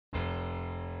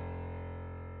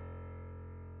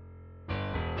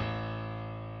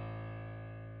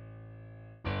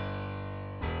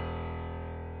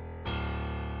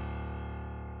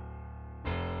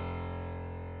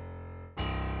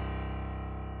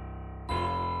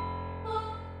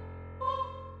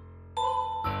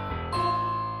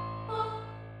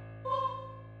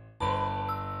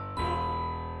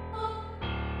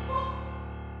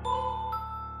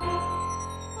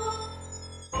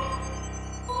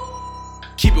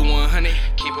Keep it 100.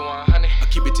 Keep it 100. Or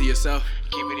keep it to yourself.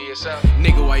 Keep it to yourself.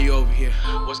 Nigga, why you over here?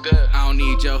 What's good? I don't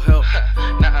need your help.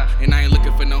 Nuh-uh. And I ain't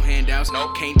looking for no handouts.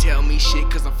 Nope. Can't tell me shit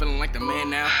cause I'm feeling like the man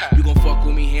now. You gon' fuck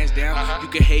with me hands down. You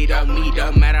can hate on me,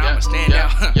 don't matter, I'ma stand out.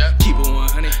 Keep it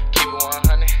 100. Keep it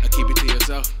 100. Or keep it to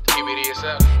yourself. Keep it to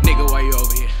yourself. Nigga, why you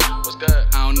over here? What's good?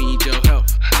 I don't need your help.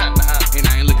 Nuh-uh. And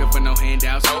I ain't looking for no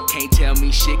handouts. Nope. Can't tell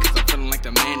me shit cause I'm feeling like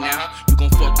the man now. You gon'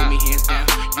 fuck with me hands down.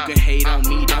 You can hate on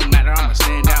me, don't matter, I'ma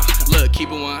stand out. Look, keep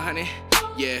it 100.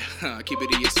 Yeah, keep it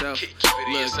to yourself. Keep it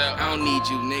to Look, yourself. I don't need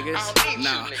you niggas. I don't need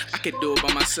Nah, you niggas. I could do it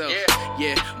by myself.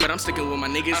 Yeah, but I'm sticking with my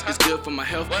niggas. It's good for my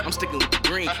health. I'm sticking with the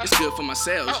green. It's good for my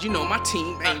cells. You know my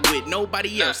team ain't with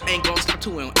nobody else. Ain't gonna stop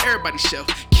to it on everybody's shelf.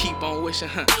 Keep on wishing,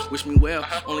 wish me well.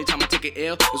 Only time I take an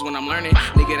L is when I'm learning.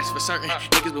 Nigga, that's for certain.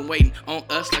 Niggas been waiting on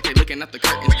us like they looking at the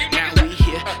curtains. Now we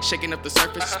here, shaking up the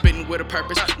surface, spitting with a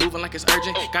purpose, moving like it's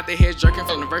urgent. Got their heads jerking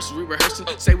from the verses we rehearsing.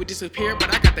 Say we disappear,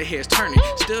 but I got their heads turning.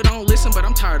 Still don't listen, but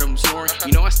I'm tired of them snoring.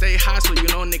 You know I stay high, so you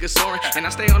know niggas soaring. And I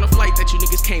stay on a flight that you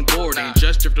niggas can't board. And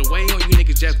just drift away on you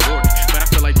niggas just boarding. But I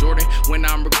feel like Jordan when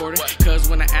I'm recording. Cause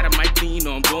when I add a mic, then you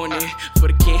know I'm going in for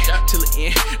the kin till the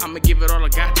end. I'ma give it all I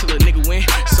got till a nigga win.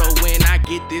 So when I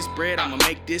get this bread, I'ma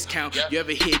make this count. You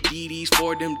ever hit DDs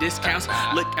for them discounts?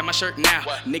 Look at my shirt now,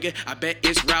 nigga, I bet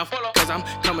it's Ralph. Cause I'm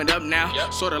coming up now,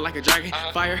 sorta like a dragon.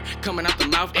 Fire coming out the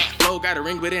mouth. Flow got a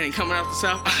ring, but it ain't coming out the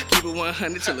south. Keep it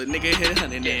 100 till a nigga hit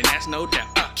 100, and that's no doubt.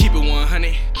 Keep it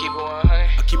 100. Keep it 100.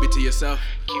 Or keep it to yourself.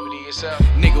 Keep it to yourself.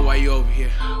 Nigga, why you over here?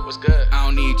 What's good? I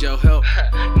don't need your help.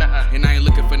 Nuh-uh. And I ain't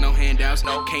looking for no handouts.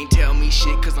 Nope. Can't tell me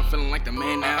shit cause I'm feeling like the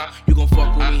man now. You gon'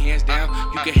 fuck with me hands down.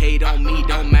 You can hate on me,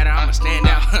 don't matter, I'ma stand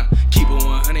out. Keep it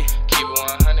 100. Keep it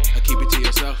 100. Or keep it to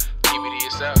yourself. Keep it to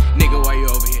yourself. Nigga, why you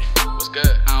over here? What's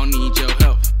good? I don't need your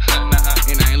help. Nuh-uh.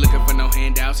 And I ain't looking for no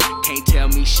handouts. Can't tell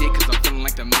me shit cause I'm feeling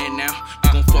like the man now.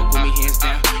 You gon' fuck with me hands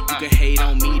down. You can hate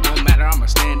on me, don't matter, I'ma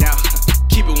stand out.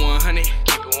 Keep it 100.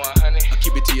 Keep it 100. Or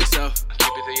keep it to yourself.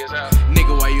 Keep it to yourself.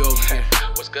 Nigga, why you over here?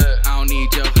 What's good? I don't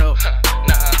need your help.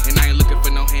 Nuh-uh. And I ain't looking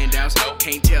for no handouts. Nope.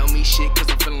 Can't tell me shit cause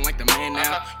I'm feeling like the man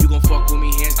now. You gon' fuck with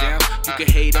me hands down. You can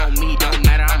hate on me, don't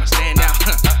matter, I'ma stand out.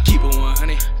 Keep it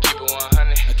 100. Keep it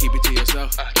 100. Or keep it to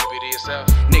yourself. Keep it to yourself.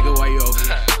 Nigga, why you over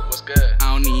here? What's good?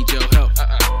 I don't need your help.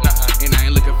 Nuh-uh. And I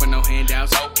ain't looking for no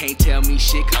handouts. Nope. Can't tell me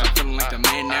shit cause I'm feeling like the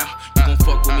man now. You gon'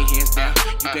 fuck with me hands down.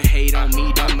 You can hate on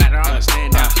me, don't matter, I'ma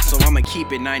stand out. So I'ma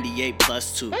keep it 98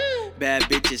 plus 2. Bad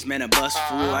bitches, man, a bust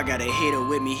fool. I got a hater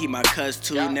with me, he my cuz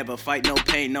too. Never fight, no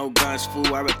pain, no guns,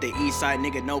 fool. I rep the east side,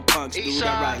 nigga, no punks, dude.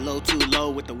 I ride low, too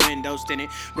low with the windows tinted.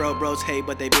 Bros hate,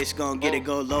 but they bitch gon' get it,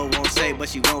 go low. Won't say, but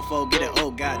she won't fold, get it. Oh,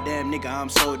 goddamn, nigga, I'm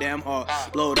so damn hard.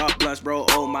 Blowed off blunts, bro,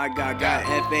 oh my god. Got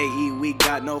FAE, we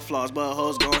got no flaws. But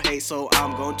hoes gon' hate, so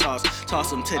I'm gon' toss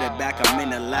them to the back. I'm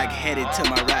in the lag, headed to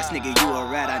my rats. Nigga, you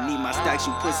a rat, I need my stacks.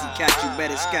 You pussy cat, you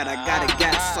better scat. I got a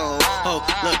gas, so, oh,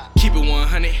 look. Keep it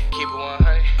 100. Keep it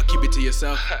 100. Or keep it to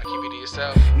yourself. Keep it to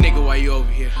yourself. Nigga, why you over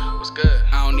here? What's good?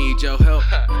 I don't need your help.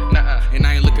 Nuh-uh. And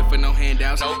I ain't looking for no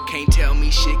handouts. Nope. Can't tell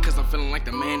me shit cause I'm feeling like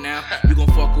the man now. You gon'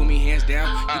 fuck with me hands down.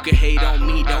 You can hate on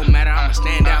me, don't matter, I'ma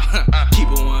stand out. Keep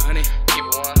it 100. Keep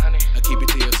it 100. Or keep it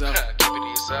to yourself. Keep it to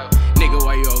yourself. Nigga,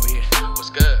 why you over here? What's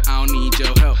good? I don't need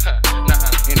your help.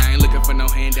 Nuh-uh. And I ain't looking for no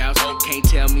handouts. Can't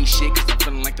tell me shit cause I'm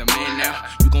feeling like the man now.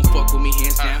 You gon' fuck with me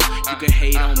hands down. You can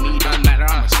hate on me, don't matter,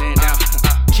 I'ma stand out.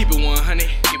 Keep it 100.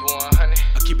 Keep it 100.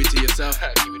 Or keep it to yourself.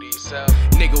 Keep it to yourself.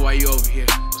 Nigga, why you over here?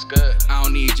 What's good? I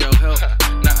don't need your help.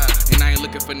 Nuh-uh. And I ain't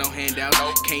looking for no handouts.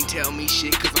 Can't tell me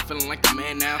shit cause I'm feeling like the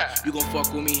man now. You gon'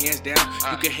 fuck with me hands down.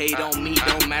 You can hate on me,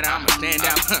 don't matter, I'ma stand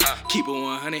out. Keep it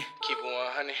 100. Keep it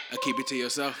 100. Or keep it to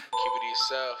yourself. Keep it to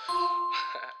yourself.